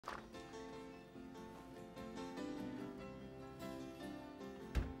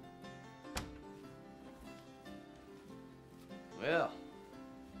Well.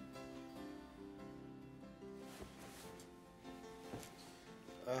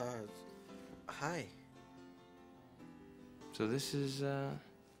 Hi. So this is,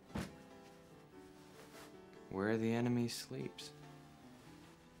 where the enemy sleeps.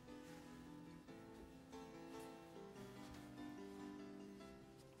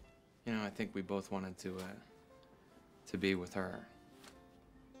 You know, I think we both wanted to be with her.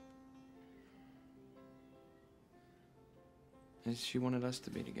 And she wanted us to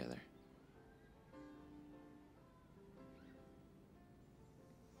be together.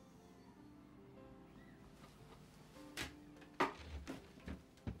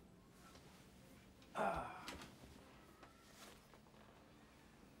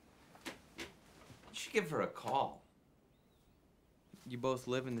 You should give her a call. You both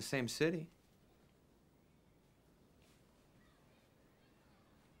live in the same city.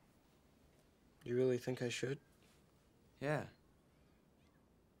 You really think I should? Yeah.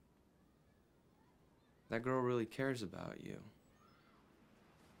 That girl really cares about you.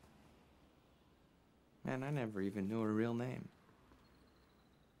 Man, I never even knew her real name.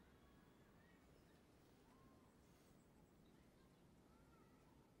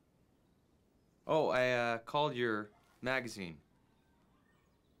 Oh, I called your magazine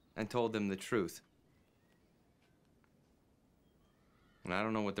and told them the truth. And I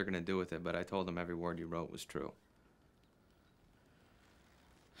don't know what they're gonna do with it, but I told them every word you wrote was true.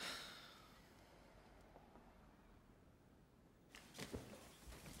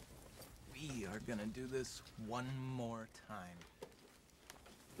 We are gonna do this one more time.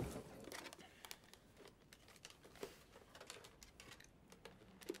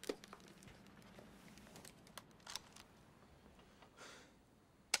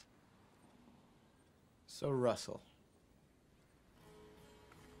 So, Russell,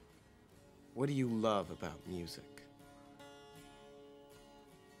 What do you love about music?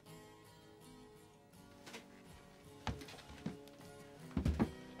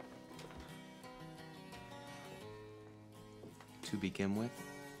 To begin with,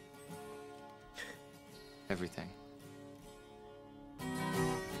 everything.